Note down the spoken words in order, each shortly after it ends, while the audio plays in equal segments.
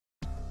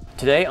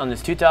Today on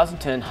this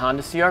 2010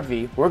 Honda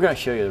CR-V, we're going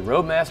to show you the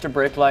Roadmaster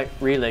Brake-Lite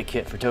Relay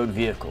Kit for towed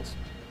vehicles,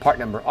 part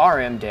number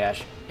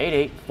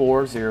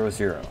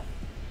RM-88400.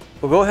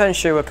 We'll go ahead and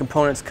show you what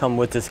components come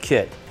with this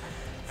kit.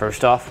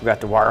 First off, we've got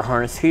the wire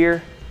harness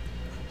here,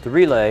 the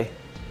relay,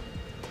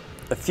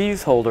 a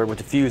fuse holder with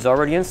the fuse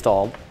already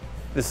installed,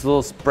 this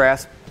little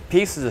brass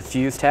piece is a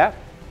fuse tap,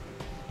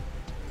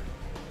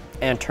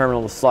 and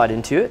terminal to slide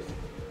into it,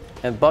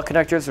 and butt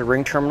connectors, a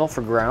ring terminal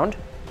for ground,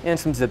 and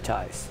some zip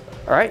ties.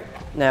 Alright,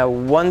 now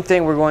one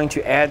thing we're going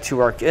to add to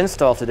our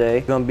install today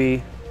is going to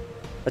be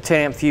a 10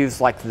 amp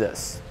fuse like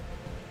this.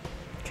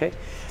 Okay,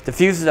 the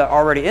fuses that are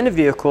already in the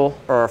vehicle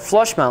are a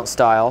flush mount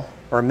style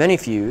or a mini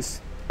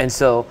fuse, and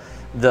so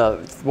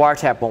the wire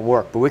tap won't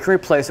work, but we can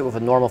replace it with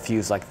a normal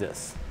fuse like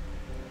this.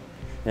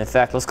 And in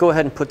fact, let's go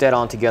ahead and put that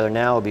on together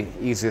now. It'll be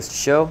easiest to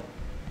show.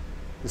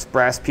 This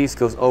brass piece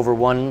goes over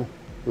one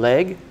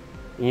leg,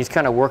 and you just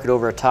kind of work it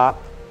over the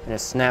top, and it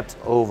snaps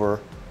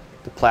over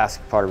the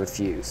plastic part of the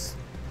fuse.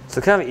 So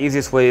kind of the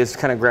easiest way is to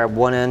kind of grab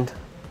one end,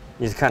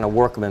 and just kind of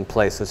work them in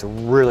place so it's a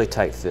really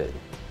tight fit.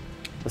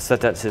 Let's set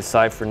that to the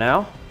side for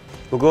now.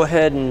 We'll go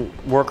ahead and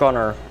work on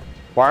our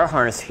wire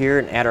harness here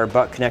and add our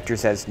butt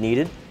connectors as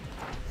needed.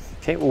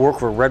 Okay, we'll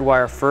work with red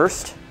wire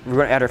first. We're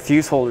going to add our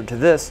fuse holder to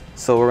this,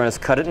 so we're going to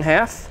cut it in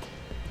half.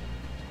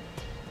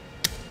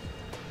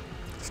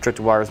 Strip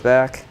the wires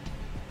back.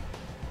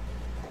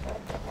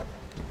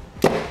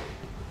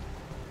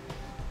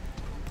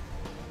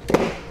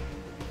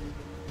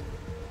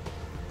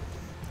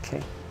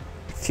 Okay,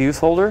 fuse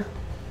holder,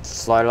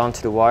 slide it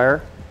onto the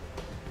wire,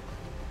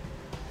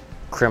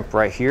 crimp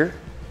right here.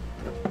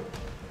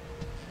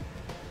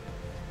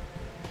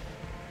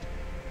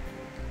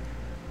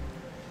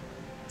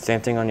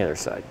 Same thing on the other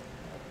side.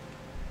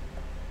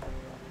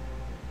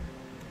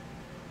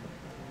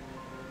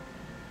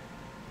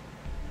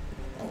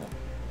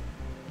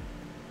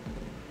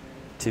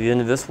 To the end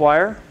of this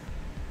wire,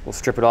 we'll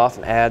strip it off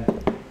and add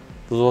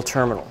the little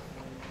terminal.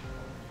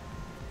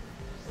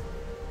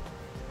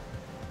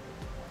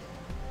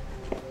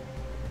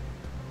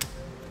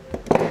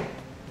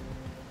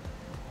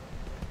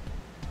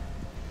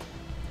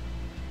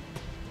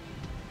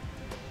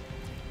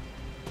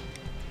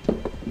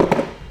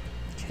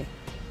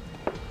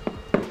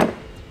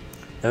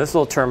 Now this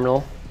little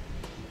terminal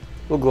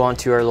will go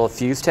onto our little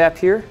fuse tap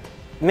here.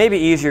 It may be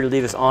easier to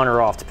leave this on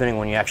or off depending on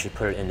when you actually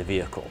put it in the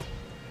vehicle.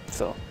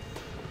 So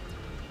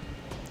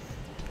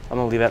I'm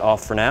going to leave that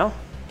off for now.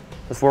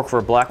 Let's work for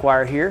a black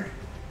wire here.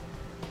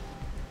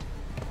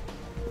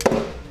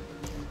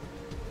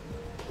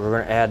 We're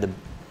going to add the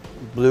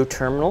blue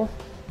terminal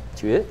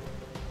to it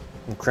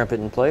and crimp it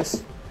in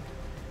place.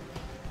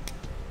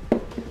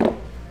 All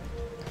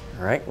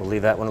right, we'll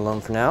leave that one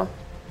alone for now.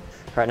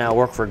 Right now I'll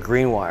work for a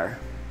green wire.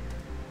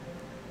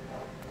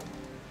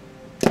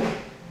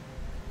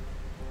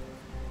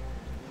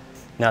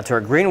 Now to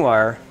our green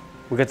wire,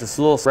 we got this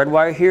little red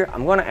wire here.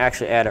 I'm going to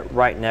actually add it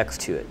right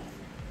next to it.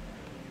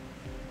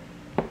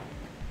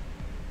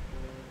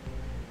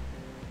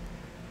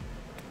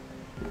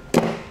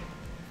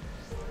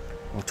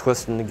 We'll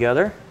twist them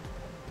together.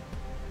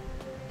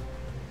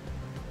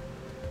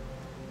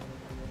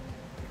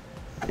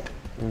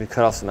 Let me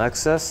cut off some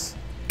excess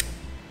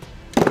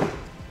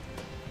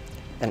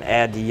and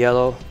add the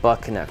yellow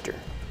butt connector.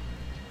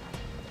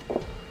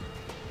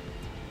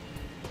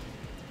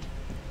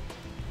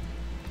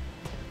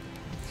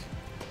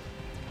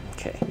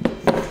 Okay.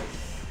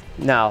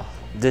 Now,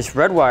 this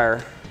red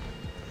wire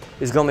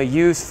is going to be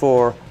used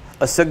for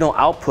a signal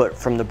output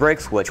from the brake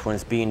switch when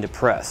it's being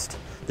depressed.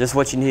 This is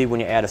what you need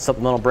when you add a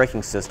supplemental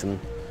braking system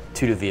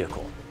to the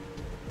vehicle.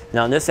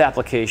 Now in this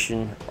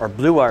application, our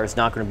blue wire is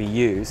not going to be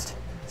used,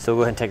 so we'll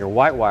go ahead and take our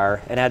white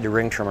wire and add the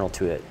ring terminal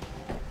to it.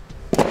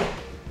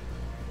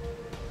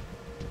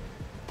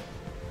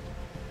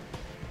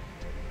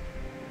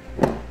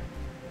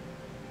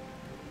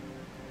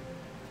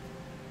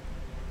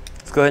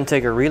 Let's go ahead and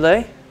take a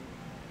relay,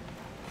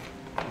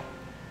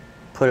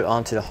 put it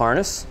onto the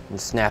harness, and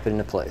snap it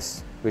into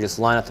place. We just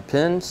line up the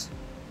pins.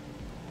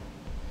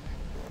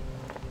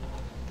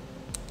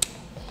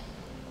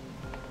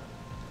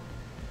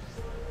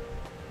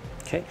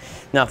 Okay.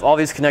 Now if all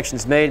these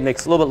connections made, it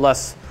makes a little bit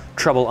less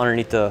trouble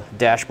underneath the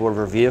dashboard of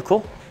our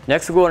vehicle.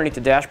 Next we'll go underneath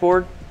the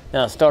dashboard.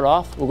 Now to start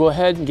off, we'll go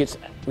ahead and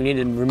we need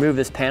to remove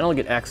this panel to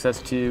get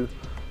access to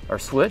our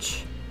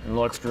switch, and a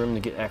little extra room to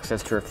get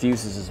access to our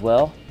fuses as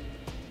well.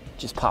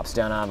 Just pops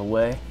down out of the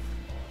way.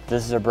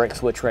 This is our brake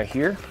switch right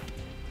here.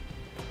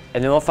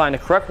 And then we'll find the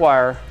correct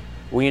wire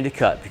we need to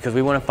cut, because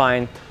we want to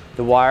find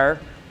the wire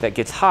that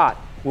gets hot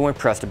when we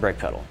press the brake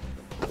pedal.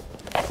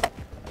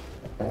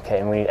 Okay,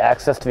 and we need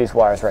access to these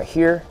wires right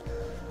here.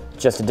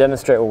 Just to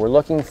demonstrate what we're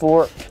looking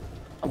for,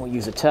 I'm going to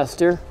use a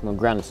tester. I'm going to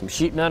ground in some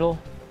sheet metal.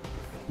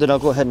 Then I'll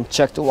go ahead and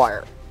check the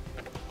wire.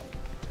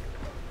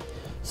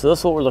 So this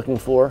is what we're looking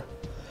for.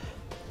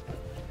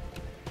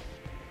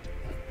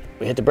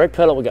 We hit the brake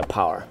pedal, we got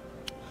power.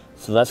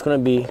 So that's going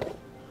to be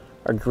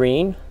our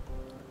green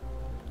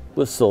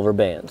with silver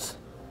bands.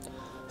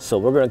 So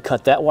we're going to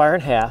cut that wire in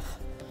half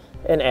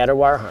and add our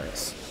wire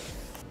harness.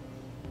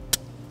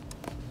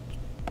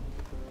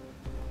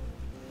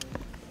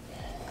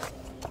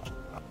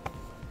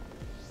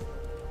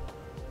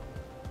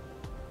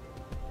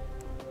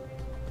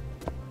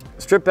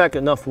 strip back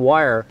enough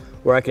wire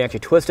where I can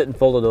actually twist it and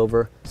fold it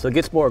over so it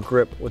gets more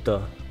grip with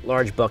the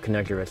large butt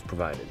connector that's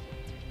provided.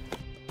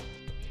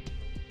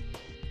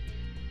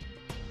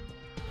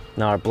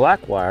 Now our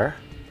black wire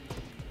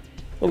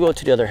will go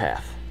to the other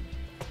half.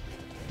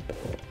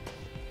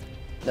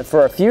 Now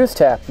for our fuse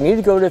tap, we need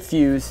to go to a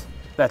fuse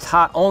that's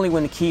hot only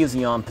when the key is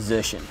in the on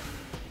position.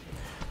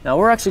 Now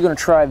we're actually going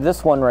to try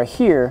this one right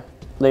here,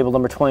 labeled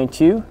number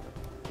 22.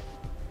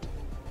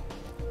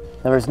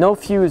 Now there's no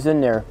fuse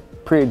in there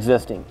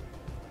pre-existing.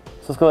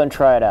 So let's go ahead and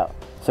try it out.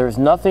 So there's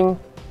nothing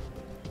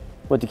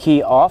with the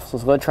key off, so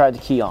let's go ahead and try the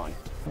key on.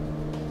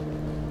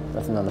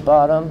 Nothing on the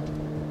bottom.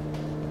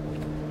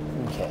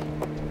 Okay.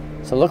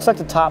 So it looks like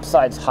the top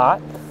side's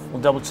hot.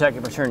 We'll double check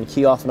if I turn the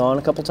key off and on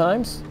a couple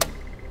times.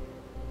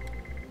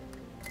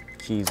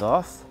 Key's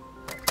off.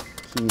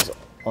 Key's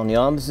on the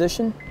on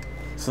position.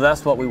 So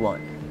that's what we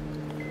want.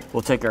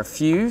 We'll take our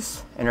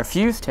fuse and our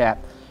fuse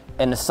tap,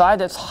 and the side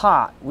that's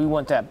hot, we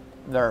want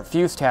our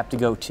fuse tap to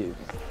go to.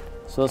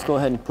 So let's go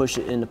ahead and push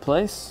it into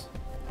place.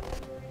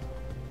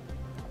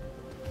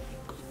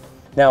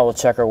 Now we'll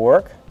check our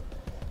work.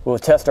 We'll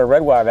test our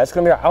red wire. That's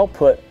going to be our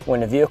output when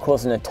the vehicle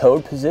is in a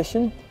towed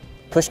position.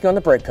 Pushing on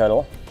the brake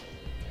pedal,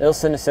 it'll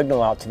send a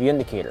signal out to the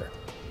indicator.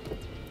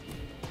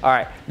 All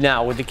right,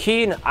 now with the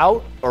key in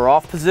out or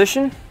off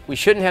position, we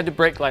shouldn't have the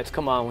brake lights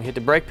come on when we hit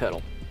the brake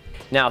pedal.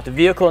 Now with the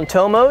vehicle in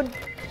tow mode,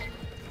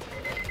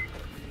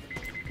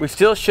 we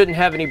still shouldn't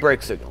have any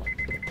brake signal.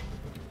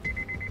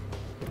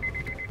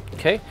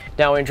 Okay,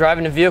 now when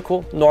driving the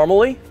vehicle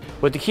normally,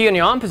 with the key in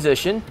the on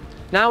position,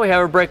 now we have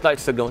our brake light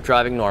signal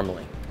driving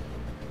normally.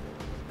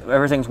 If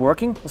everything's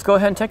working, let's go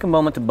ahead and take a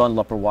moment to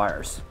bundle up our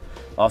wires.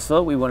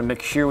 Also, we want to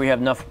make sure we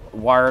have enough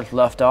wires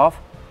left off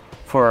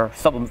for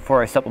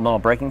a supplemental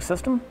braking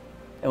system.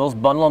 And we'll just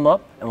bundle them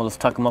up and we'll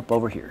just tuck them up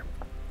over here.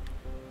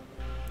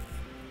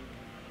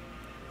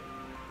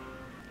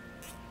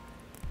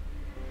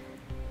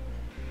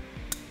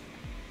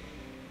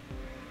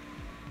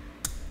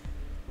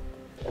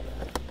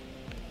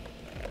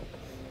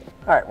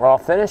 All right, we're all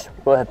finished.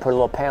 Go ahead and put a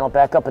little panel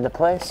back up into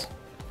place.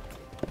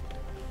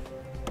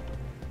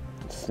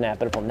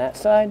 Snap it up on that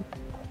side.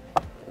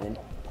 And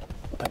then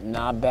put the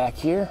knob back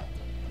here.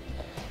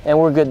 And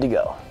we're good to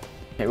go.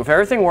 Okay, with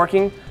everything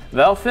working,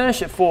 that'll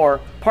finish it for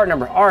part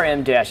number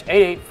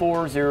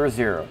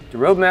RM-88400, the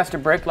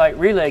Roadmaster Brake-Lite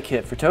Relay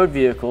Kit for towed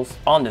vehicles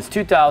on this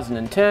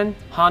 2010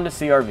 Honda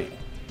CR-V.